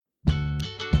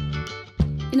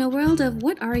In a world of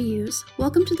what are yous,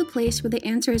 welcome to the place where the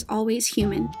answer is always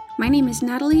human. My name is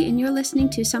Natalie and you're listening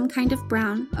to Some Kind of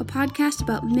Brown, a podcast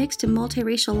about mixed and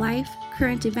multiracial life,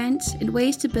 current events, and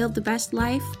ways to build the best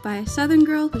life by a Southern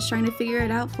girl who's trying to figure it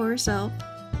out for herself.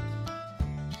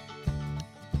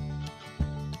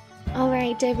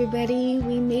 Alright everybody,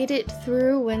 we made it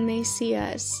through When They See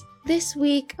Us. This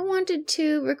week, I wanted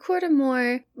to record a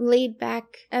more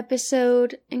laid-back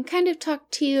episode and kind of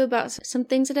talk to you about some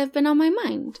things that have been on my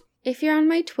mind. If you're on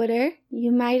my Twitter,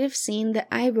 you might have seen that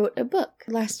I wrote a book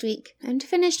last week and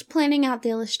finished planning out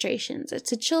the illustrations.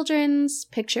 It's a children's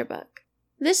picture book.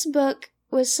 This book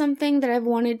was something that I've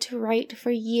wanted to write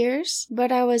for years,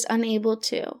 but I was unable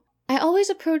to. I always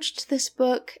approached this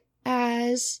book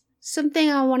as something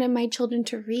I wanted my children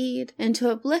to read and to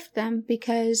uplift them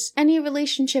because any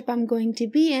relationship I'm going to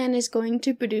be in is going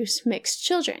to produce mixed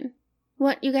children.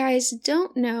 What you guys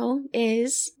don't know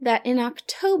is that in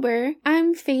October,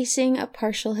 I'm facing a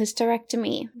partial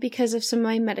hysterectomy because of some of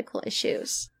my medical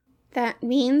issues. That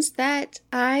means that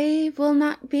I will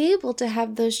not be able to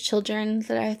have those children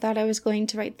that I thought I was going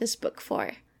to write this book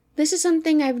for. This is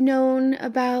something I've known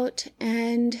about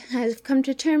and have come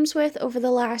to terms with over the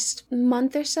last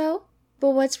month or so.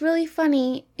 But what's really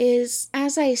funny is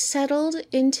as I settled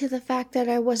into the fact that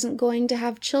I wasn't going to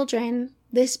have children,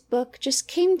 this book just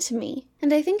came to me.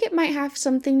 And I think it might have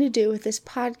something to do with this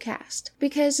podcast.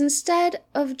 Because instead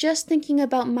of just thinking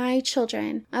about my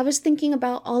children, I was thinking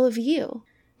about all of you.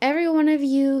 Every one of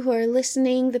you who are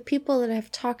listening, the people that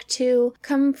I've talked to,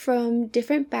 come from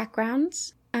different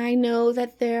backgrounds. I know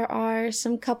that there are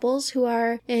some couples who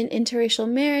are in interracial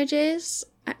marriages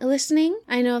listening.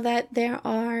 I know that there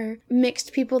are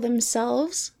mixed people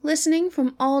themselves listening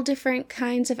from all different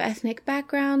kinds of ethnic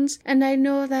backgrounds. And I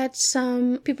know that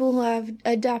some people who have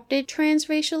adopted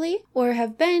transracially or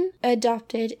have been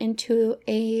adopted into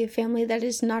a family that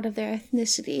is not of their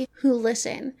ethnicity who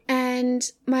listen. And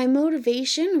my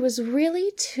motivation was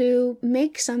really to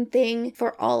make something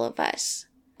for all of us.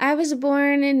 I was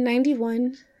born in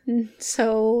 91,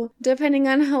 so depending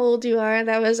on how old you are,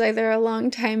 that was either a long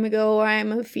time ago or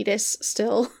I'm a fetus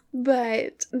still.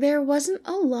 But there wasn't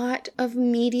a lot of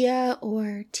media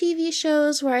or TV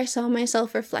shows where I saw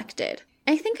myself reflected.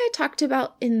 I think I talked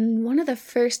about in one of the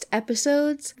first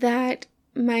episodes that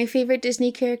my favorite Disney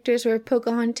characters were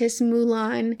Pocahontas,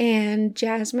 Mulan, and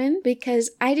Jasmine because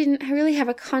I didn't really have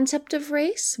a concept of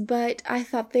race, but I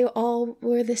thought they all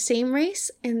were the same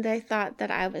race, and I thought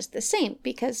that I was the same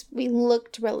because we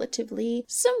looked relatively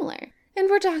similar. And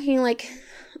we're talking like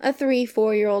a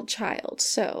 3-4-year-old child,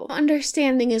 so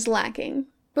understanding is lacking.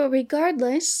 But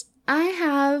regardless, I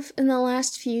have, in the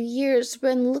last few years,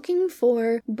 been looking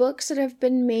for books that have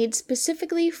been made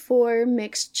specifically for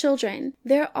mixed children.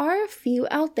 There are a few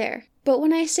out there, but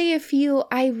when I say a few,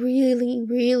 I really,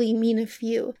 really mean a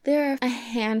few. There are a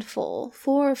handful,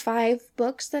 4 or 5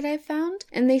 books that I've found,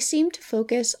 and they seem to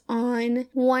focus on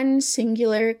one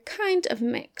singular kind of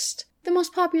mixed. The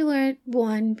most popular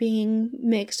one being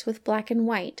mixed with black and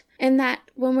white, and that,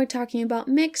 when we're talking about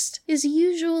mixed, is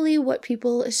usually what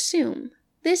people assume.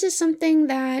 This is something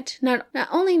that not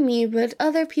only me, but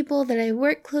other people that I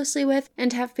work closely with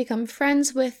and have become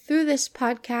friends with through this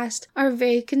podcast are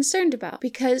very concerned about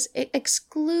because it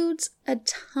excludes a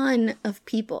ton of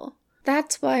people.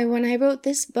 That's why when I wrote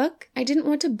this book, I didn't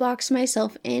want to box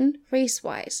myself in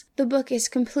race-wise. The book is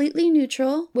completely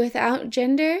neutral, without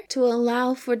gender, to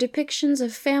allow for depictions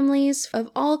of families of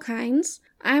all kinds.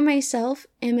 I myself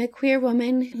am a queer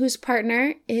woman whose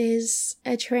partner is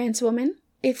a trans woman.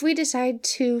 If we decide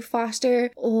to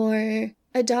foster or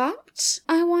adopt,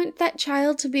 I want that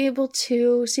child to be able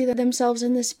to see themselves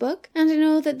in this book and to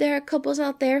know that there are couples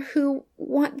out there who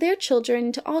want their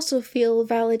children to also feel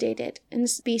validated and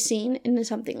be seen in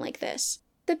something like this.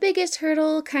 The biggest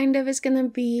hurdle kind of is going to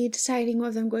be deciding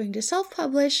whether I'm going to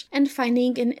self-publish and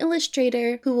finding an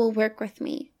illustrator who will work with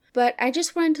me. But I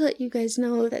just wanted to let you guys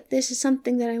know that this is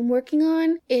something that I'm working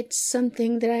on. It's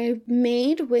something that I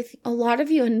made with a lot of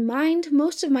you in mind.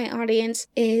 Most of my audience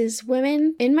is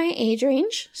women in my age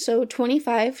range, so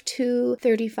 25 to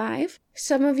 35.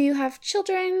 Some of you have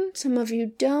children, some of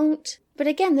you don't. But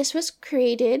again, this was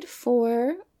created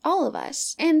for all of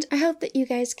us, and I hope that you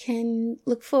guys can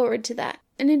look forward to that.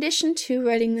 In addition to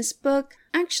writing this book,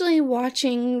 actually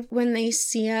watching When They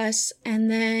See Us and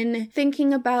then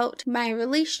thinking about my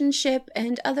relationship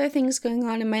and other things going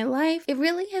on in my life, it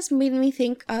really has made me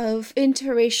think of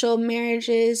interracial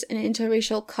marriages and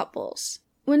interracial couples.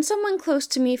 When someone close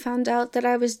to me found out that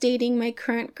I was dating my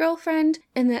current girlfriend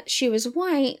and that she was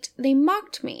white, they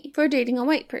mocked me for dating a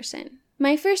white person.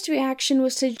 My first reaction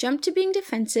was to jump to being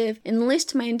defensive and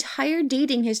list my entire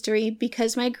dating history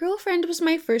because my girlfriend was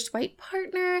my first white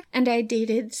partner and I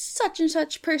dated such and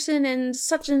such person and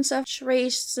such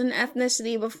race and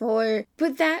ethnicity before.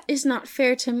 But that is not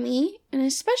fair to me, and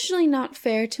especially not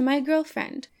fair to my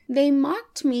girlfriend. They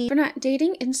mocked me for not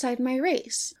dating inside my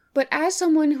race. But as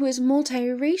someone who is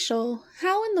multiracial,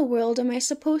 how in the world am I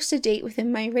supposed to date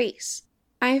within my race?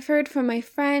 I've heard from my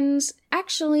friends,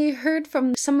 actually heard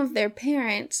from some of their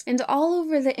parents, and all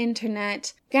over the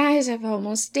internet, guys I've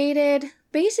almost dated,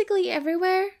 basically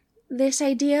everywhere, this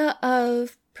idea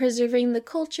of preserving the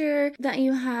culture that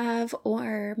you have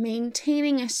or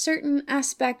maintaining a certain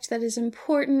aspect that is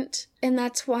important, and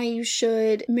that's why you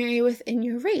should marry within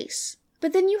your race.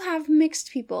 But then you have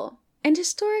mixed people, and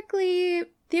historically,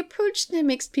 the approach to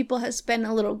mixed people has been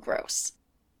a little gross.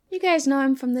 You guys know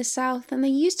I'm from the South, and they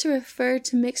used to refer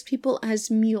to mixed people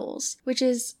as mules, which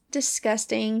is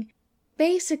disgusting.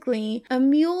 Basically, a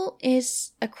mule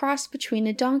is a cross between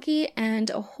a donkey and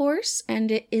a horse,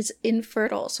 and it is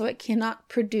infertile, so it cannot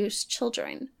produce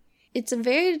children. It's a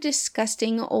very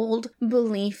disgusting old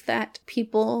belief that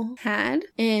people had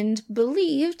and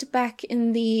believed back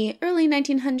in the early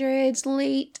 1900s,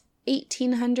 late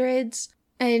 1800s,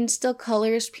 and still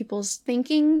colors people's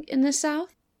thinking in the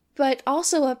South. But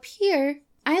also up here,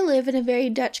 I live in a very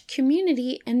Dutch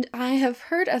community, and I have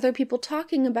heard other people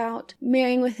talking about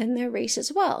marrying within their race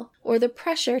as well, or the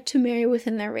pressure to marry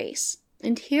within their race.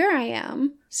 And here I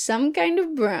am, some kind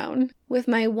of brown, with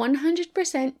my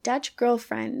 100% Dutch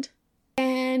girlfriend.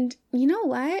 And you know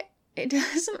what? It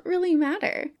doesn't really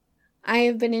matter. I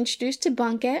have been introduced to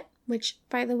Bunket, which,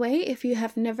 by the way, if you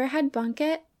have never had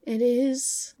Bunket, it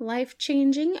is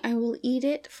life-changing. I will eat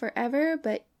it forever,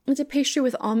 but it's a pastry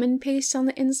with almond paste on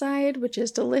the inside, which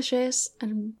is delicious.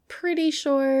 I'm pretty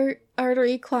sure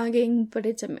artery clogging, but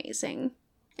it's amazing.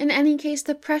 In any case,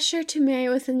 the pressure to marry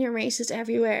within your race is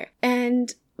everywhere.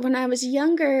 And when I was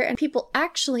younger and people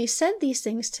actually said these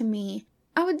things to me,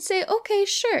 I would say, okay,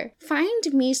 sure,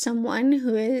 find me someone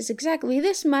who is exactly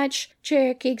this much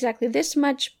Cherokee, exactly this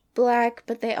much Black,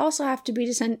 but they also have to be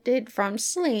descended from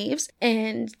slaves,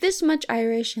 and this much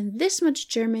Irish and this much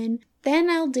German. Then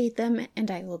I'll date them,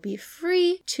 and I will be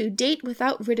free to date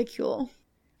without ridicule.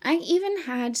 I even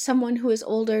had someone who is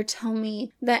older tell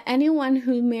me that anyone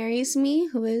who marries me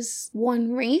who is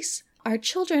one race, our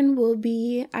children will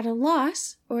be at a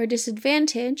loss or a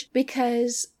disadvantage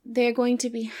because they're going to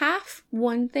be half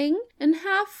one thing and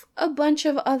half a bunch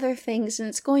of other things, and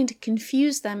it's going to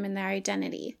confuse them in their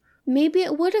identity. Maybe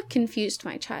it would have confused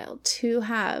my child to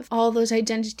have all those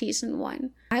identities in one.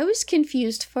 I was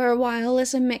confused for a while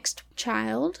as a mixed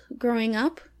child growing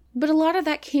up, but a lot of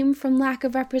that came from lack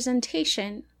of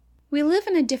representation. We live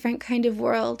in a different kind of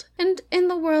world, and in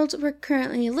the world we're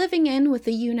currently living in with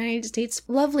the United States'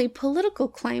 lovely political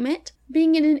climate,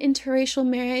 being in an interracial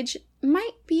marriage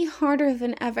might be harder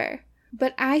than ever.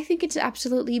 But I think it's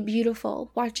absolutely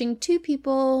beautiful watching two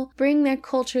people bring their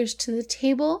cultures to the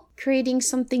table, creating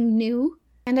something new,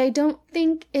 and I don't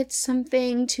think it's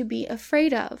something to be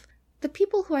afraid of. The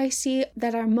people who I see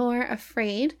that are more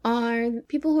afraid are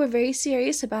people who are very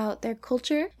serious about their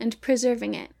culture and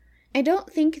preserving it. I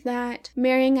don't think that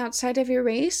marrying outside of your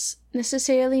race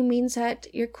necessarily means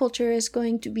that your culture is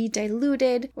going to be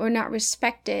diluted or not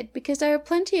respected, because there are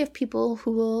plenty of people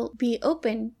who will be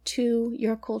open to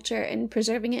your culture and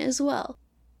preserving it as well.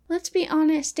 Let's be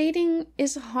honest, dating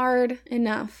is hard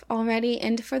enough already,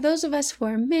 and for those of us who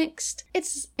are mixed,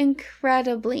 it's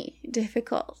incredibly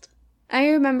difficult. I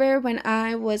remember when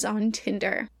I was on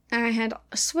Tinder. I had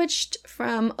switched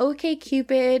from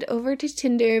OkCupid over to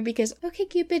Tinder because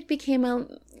OkCupid became a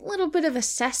little bit of a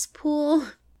cesspool,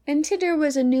 and Tinder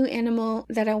was a new animal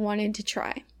that I wanted to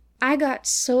try. I got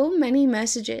so many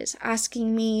messages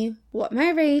asking me what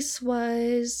my race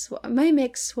was, what my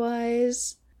mix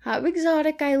was, how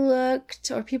exotic I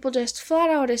looked, or people just flat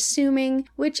out assuming,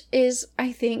 which is,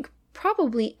 I think,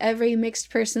 probably every mixed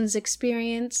person's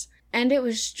experience. And it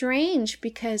was strange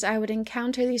because I would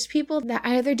encounter these people that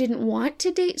either didn't want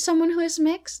to date someone who is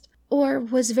mixed or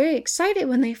was very excited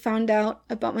when they found out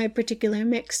about my particular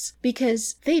mix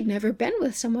because they'd never been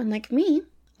with someone like me.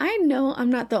 I know I'm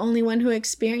not the only one who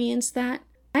experienced that.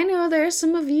 I know there are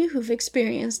some of you who've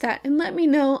experienced that, and let me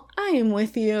know, I am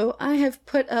with you. I have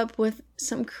put up with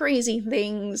some crazy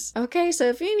things. Okay, so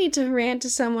if you need to rant to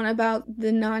someone about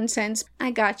the nonsense,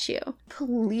 I got you.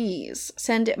 Please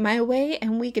send it my way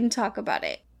and we can talk about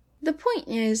it. The point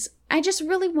is, I just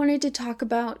really wanted to talk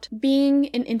about being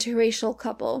an interracial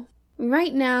couple.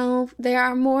 Right now, there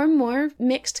are more and more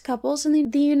mixed couples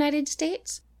in the United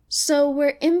States. So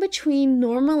we're in between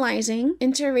normalizing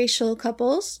interracial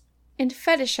couples and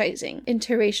fetishizing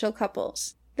interracial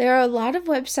couples. There are a lot of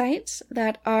websites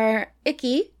that are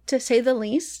icky, to say the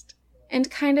least, and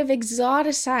kind of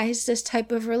exoticize this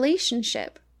type of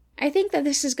relationship. I think that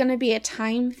this is going to be a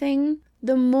time thing.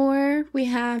 The more we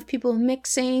have people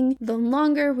mixing, the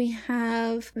longer we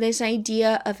have this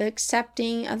idea of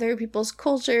accepting other people's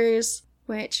cultures,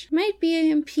 which might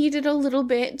be impeded a little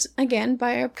bit, again,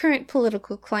 by our current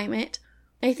political climate.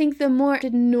 I think the more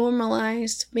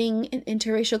normalized being an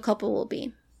interracial couple will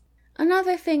be.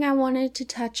 Another thing I wanted to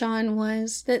touch on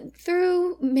was that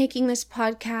through making this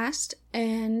podcast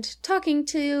and talking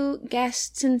to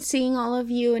guests and seeing all of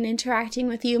you and interacting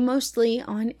with you mostly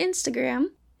on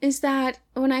Instagram, is that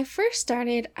when I first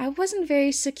started, I wasn't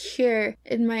very secure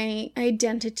in my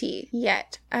identity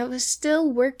yet. I was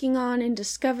still working on and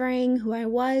discovering who I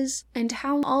was and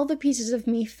how all the pieces of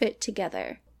me fit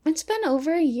together. It's been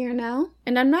over a year now,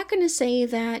 and I'm not going to say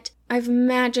that I've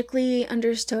magically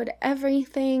understood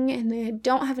everything and I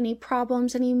don't have any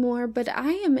problems anymore, but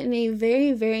I am in a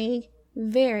very, very,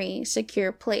 very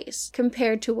secure place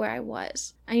compared to where I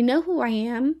was. I know who I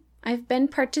am. I've been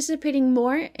participating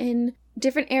more in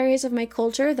different areas of my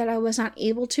culture that I was not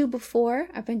able to before.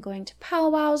 I've been going to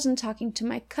powwows and talking to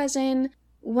my cousin.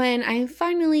 When I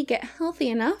finally get healthy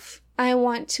enough, I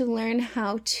want to learn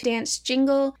how to dance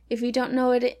jingle. If you don't know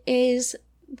what it is,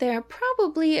 there are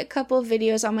probably a couple of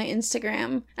videos on my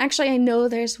Instagram. Actually, I know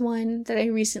there's one that I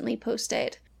recently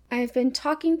posted. I've been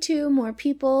talking to more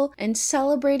people and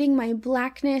celebrating my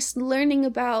Blackness, learning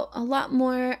about a lot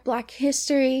more Black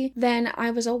history than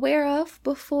I was aware of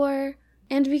before.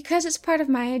 And because it's part of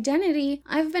my identity,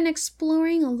 I've been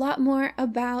exploring a lot more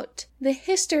about the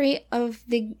history of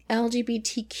the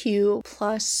LGBTQ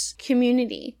plus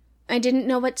community. I didn't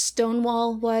know what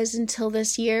Stonewall was until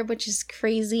this year, which is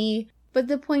crazy. But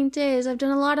the point is, I've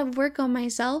done a lot of work on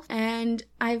myself, and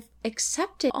I've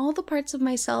accepted all the parts of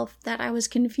myself that I was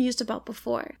confused about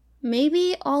before.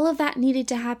 Maybe all of that needed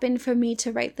to happen for me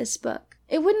to write this book.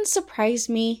 It wouldn't surprise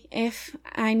me if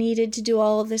I needed to do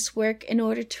all of this work in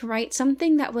order to write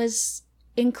something that was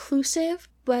inclusive,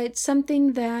 but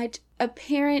something that a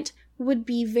parent would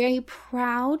be very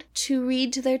proud to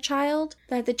read to their child,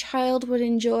 that the child would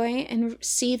enjoy and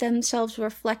see themselves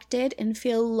reflected and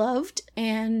feel loved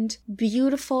and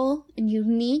beautiful and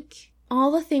unique.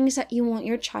 All the things that you want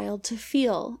your child to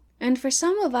feel. And for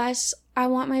some of us, I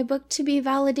want my book to be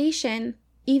validation,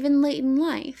 even late in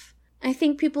life. I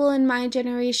think people in my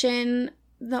generation,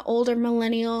 the older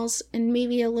millennials, and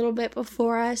maybe a little bit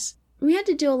before us, we had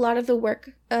to do a lot of the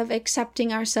work of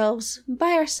accepting ourselves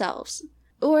by ourselves.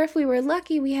 Or if we were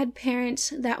lucky, we had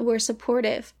parents that were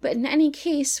supportive. But in any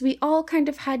case, we all kind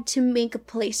of had to make a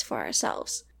place for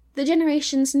ourselves. The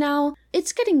generations now,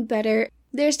 it's getting better.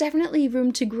 There's definitely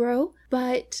room to grow,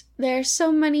 but there are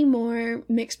so many more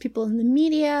mixed people in the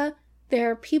media.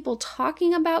 There are people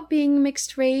talking about being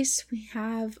mixed race. We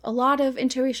have a lot of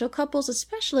interracial couples,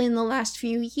 especially in the last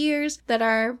few years, that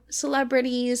are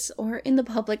celebrities or in the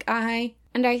public eye.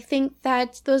 And I think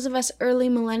that those of us early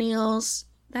millennials,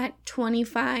 that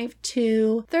 25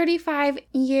 to 35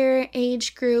 year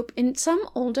age group, and some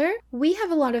older, we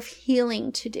have a lot of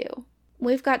healing to do.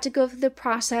 We've got to go through the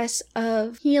process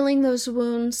of healing those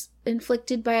wounds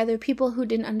inflicted by other people who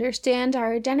didn't understand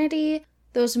our identity,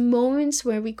 those moments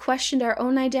where we questioned our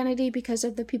own identity because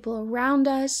of the people around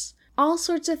us, all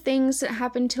sorts of things that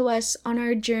happen to us on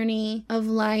our journey of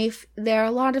life. There are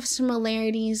a lot of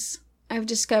similarities I've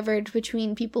discovered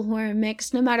between people who are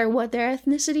mixed, no matter what their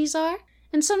ethnicities are.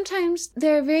 And sometimes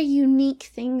there are very unique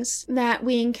things that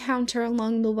we encounter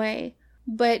along the way.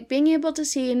 But being able to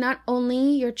see not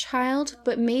only your child,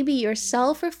 but maybe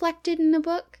yourself reflected in a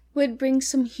book would bring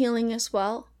some healing as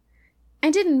well. I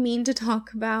didn't mean to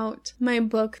talk about my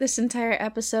book this entire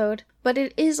episode, but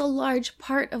it is a large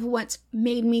part of what's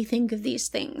made me think of these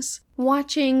things.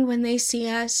 Watching When They See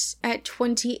Us at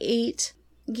 28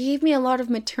 gave me a lot of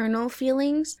maternal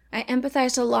feelings. I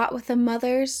empathized a lot with the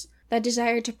mothers. That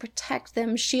desire to protect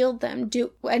them, shield them,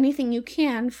 do anything you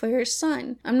can for your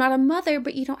son. I'm not a mother,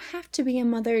 but you don't have to be a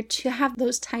mother to have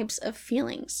those types of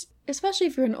feelings. Especially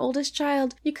if you're an oldest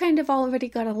child, you kind of already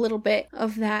got a little bit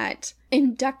of that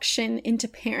induction into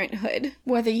parenthood,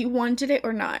 whether you wanted it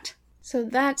or not. So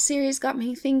that series got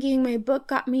me thinking, my book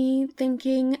got me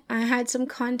thinking. I had some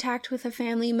contact with a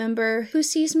family member who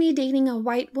sees me dating a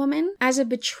white woman as a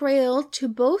betrayal to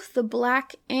both the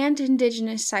Black and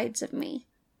Indigenous sides of me.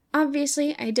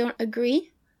 Obviously, I don't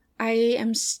agree. I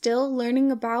am still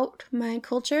learning about my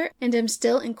culture and I'm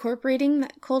still incorporating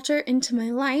that culture into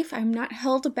my life. I'm not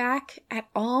held back at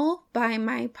all by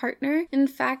my partner. In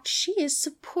fact, she is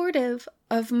supportive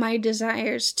of my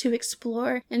desires to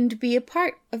explore and be a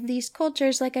part of these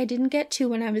cultures like I didn't get to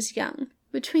when I was young.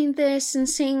 Between this and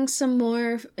seeing some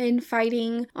more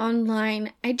infighting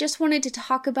online, I just wanted to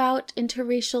talk about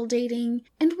interracial dating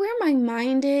and where my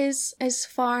mind is as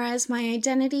far as my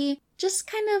identity. Just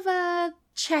kind of a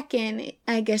check-in,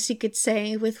 I guess you could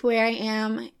say, with where I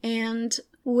am and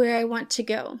where I want to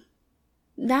go.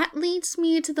 That leads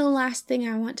me to the last thing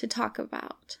I want to talk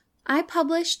about. I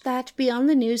published that Beyond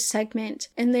the News segment,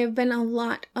 and there have been a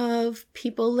lot of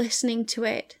people listening to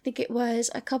it. I think it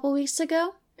was a couple weeks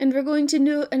ago. And we're going to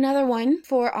do another one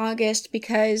for August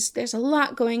because there's a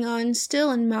lot going on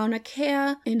still in Mauna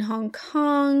Kea, in Hong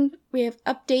Kong. We have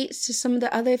updates to some of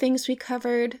the other things we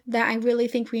covered that I really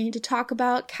think we need to talk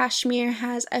about. Kashmir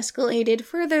has escalated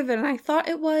further than I thought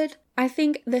it would. I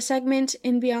think the segment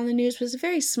in Beyond the News was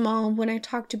very small when I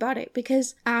talked about it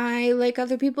because I, like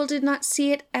other people, did not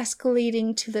see it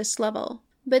escalating to this level.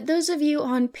 But those of you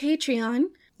on Patreon,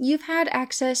 you've had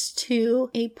access to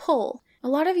a poll. A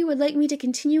lot of you would like me to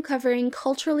continue covering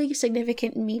culturally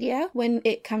significant media when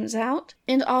it comes out,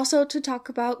 and also to talk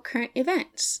about current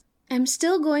events. I'm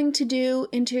still going to do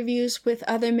interviews with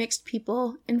other mixed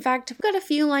people. In fact, I've got a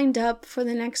few lined up for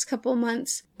the next couple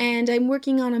months, and I'm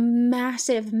working on a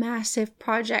massive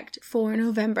project for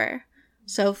November.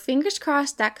 So fingers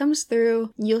crossed that comes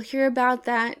through. You'll hear about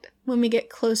that when we get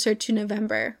closer to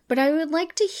November. But I would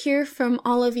like to hear from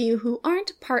all of you who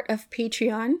aren't part of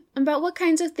Patreon about what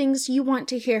kinds of things you want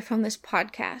to hear from this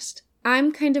podcast.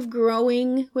 I'm kind of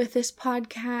growing with this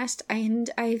podcast, and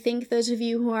I think those of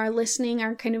you who are listening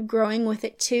are kind of growing with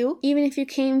it too. Even if you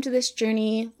came to this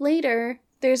journey later,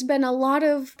 there's been a lot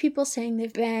of people saying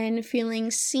they've been feeling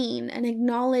seen and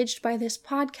acknowledged by this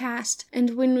podcast,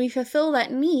 and when we fulfill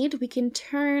that need, we can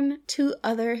turn to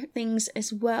other things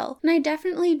as well. And I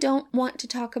definitely don't want to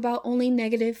talk about only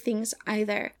negative things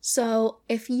either. So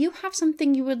if you have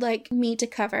something you would like me to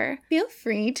cover, feel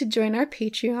free to join our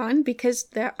Patreon because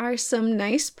there are some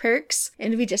nice perks,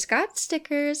 and we just got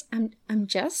stickers. I'm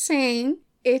just saying.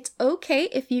 It's okay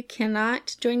if you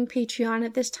cannot join Patreon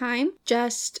at this time.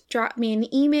 Just drop me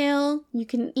an email. You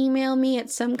can email me at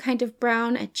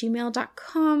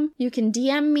somekindofbrown@gmail.com. You can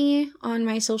DM me on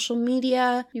my social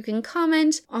media. You can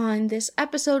comment on this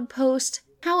episode post.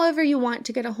 However you want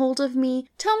to get a hold of me,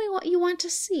 tell me what you want to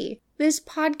see. This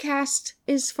podcast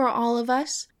is for all of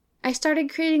us. I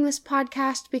started creating this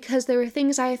podcast because there were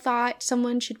things I thought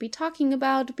someone should be talking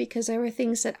about, because there were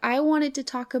things that I wanted to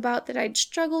talk about that I'd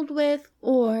struggled with,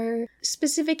 or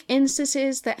specific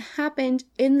instances that happened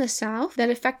in the South that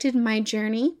affected my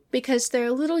journey, because they're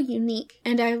a little unique,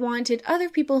 and I wanted other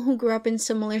people who grew up in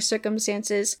similar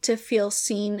circumstances to feel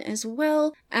seen, as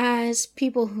well as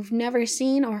people who've never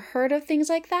seen or heard of things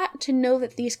like that to know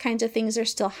that these kinds of things are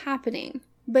still happening.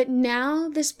 But now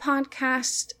this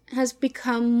podcast has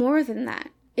become more than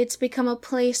that. It's become a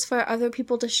place for other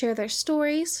people to share their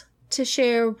stories, to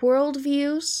share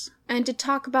worldviews, and to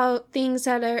talk about things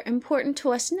that are important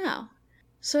to us now.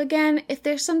 So again, if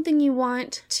there's something you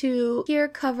want to hear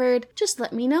covered, just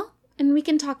let me know and we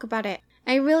can talk about it.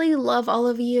 I really love all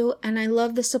of you, and I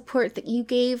love the support that you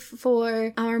gave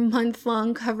for our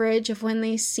month-long coverage of When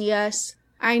They See Us.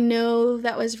 I know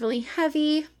that was really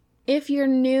heavy. If you're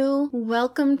new,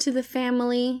 welcome to the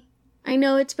family. I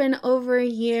know it's been over a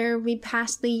year. We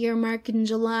passed the year mark in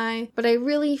July, but I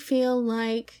really feel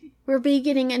like we're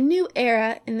beginning a new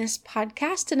era in this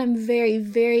podcast, and I'm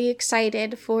very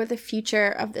excited for the future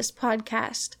of this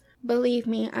podcast. Believe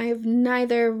me, I've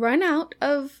neither run out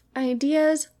of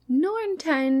ideas nor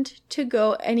intend to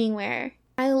go anywhere.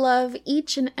 I love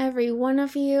each and every one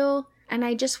of you. And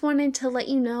I just wanted to let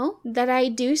you know that I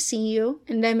do see you,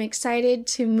 and I'm excited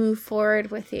to move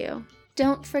forward with you.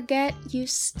 Don't forget, you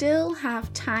still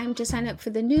have time to sign up for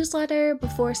the newsletter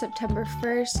before September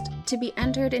 1st to be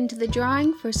entered into the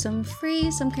drawing for some free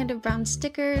Some Kind of Brown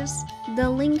stickers. The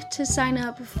link to sign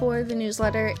up for the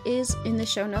newsletter is in the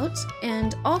show notes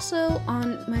and also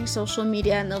on my social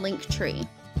media in the link tree.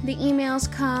 The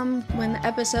emails come when the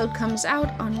episode comes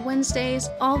out on Wednesdays.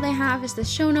 All they have is the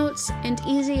show notes and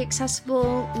easy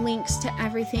accessible links to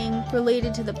everything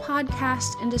related to the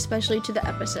podcast and especially to the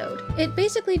episode. It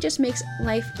basically just makes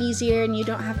life easier and you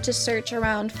don't have to search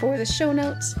around for the show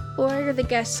notes or the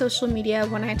guest social media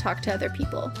when I talk to other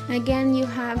people. Again, you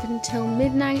have until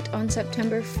midnight on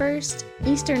September 1st,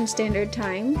 Eastern Standard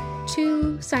Time,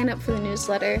 to sign up for the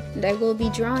newsletter, and I will be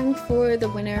drawing for the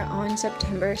winner on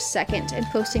September 2nd and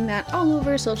posting that all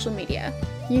over social media.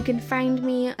 You can find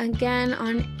me again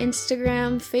on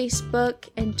Instagram, Facebook,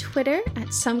 and Twitter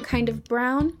at Some Kind of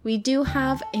Brown. We do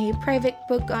have a private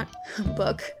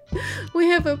We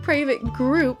have a private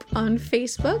group on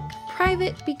Facebook.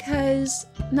 Private because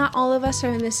not all of us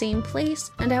are in the same place,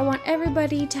 and I want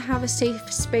everybody to have a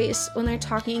safe space when they're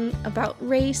talking about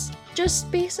race.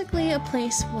 Just basically a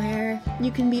place where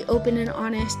you can be open and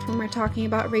honest when we're talking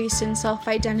about race and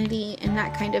self-identity and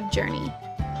that kind of journey.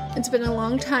 It's been a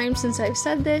long time since I've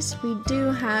said this. We do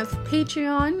have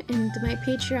Patreon, and my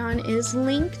Patreon is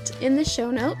linked in the show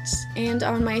notes and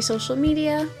on my social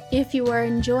media. If you are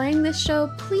enjoying this show,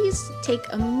 please take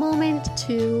a moment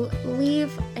to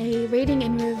leave a rating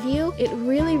and review. It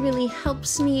really, really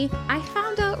helps me. I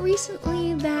found out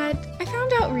recently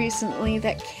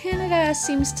that Canada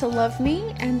seems to love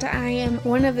me, and I am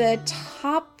one of the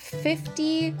top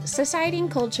 50 Society and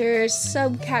Culture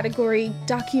subcategory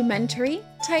documentary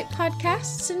type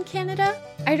podcasts in Canada.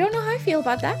 I don't know how I feel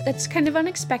about that. That's kind of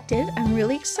unexpected. I'm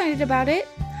really excited about it.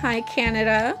 Hi,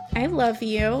 Canada. I love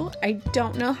you. I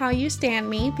don't know how you stand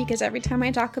me, because every time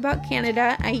I talk about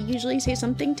Canada, I usually say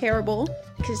something terrible,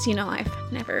 because,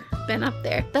 I've never been up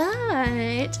there.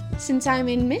 But since I'm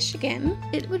in Michigan,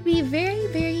 it would be very,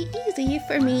 very easy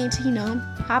for me to,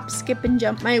 hop, skip, and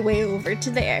jump my way over to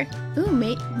there. Ooh,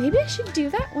 maybe I should do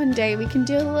that one day. We can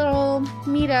do a little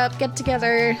meetup, get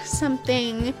together,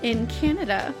 something in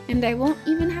Canada, and I won't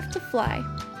even have to fly.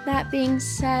 That being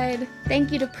said,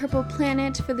 thank you to Purple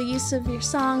Planet for the use of your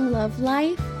song Love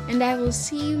Life, and I will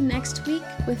see you next week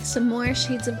with some more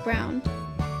Shades of Brown.